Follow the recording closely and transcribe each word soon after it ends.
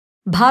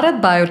Bharat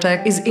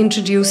Biotech is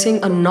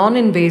introducing a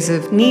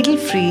non-invasive,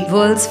 needle-free,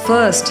 world's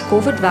first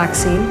COVID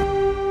vaccine.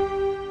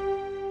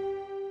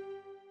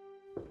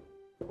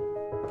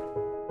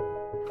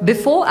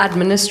 Before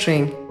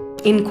administering,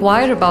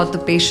 inquire about the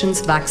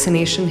patient's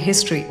vaccination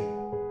history.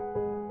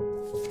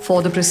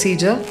 For the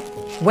procedure,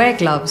 wear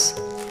gloves.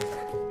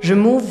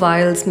 Remove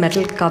vial's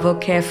metal cover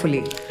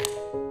carefully.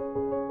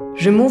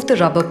 Remove the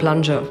rubber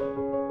plunger.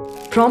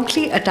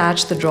 Promptly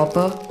attach the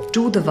dropper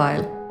to the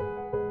vial.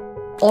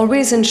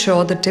 Always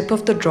ensure the tip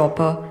of the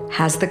dropper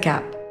has the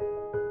cap.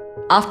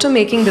 After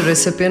making the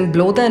recipient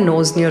blow their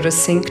nose near a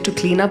sink to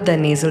clean up their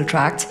nasal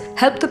tracts,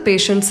 help the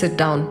patient sit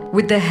down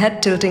with their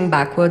head tilting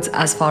backwards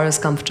as far as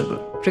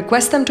comfortable.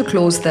 Request them to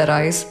close their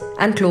eyes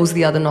and close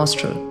the other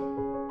nostril.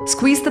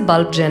 Squeeze the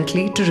bulb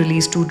gently to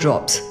release 2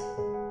 drops.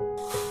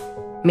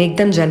 Make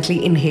them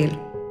gently inhale.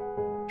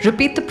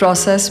 Repeat the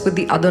process with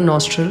the other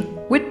nostril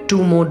with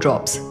 2 more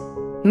drops.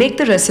 Make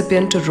the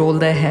recipient to roll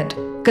their head.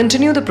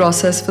 Continue the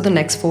process for the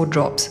next 4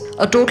 drops.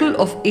 A total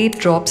of 8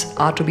 drops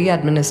are to be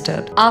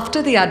administered.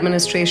 After the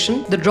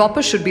administration, the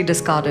dropper should be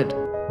discarded.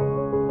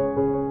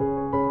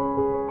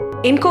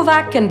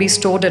 iNCOVACC can be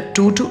stored at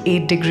 2 to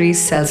 8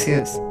 degrees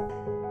Celsius.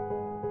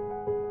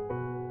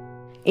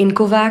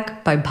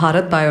 iNCOVACC by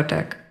Bharat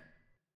Biotech.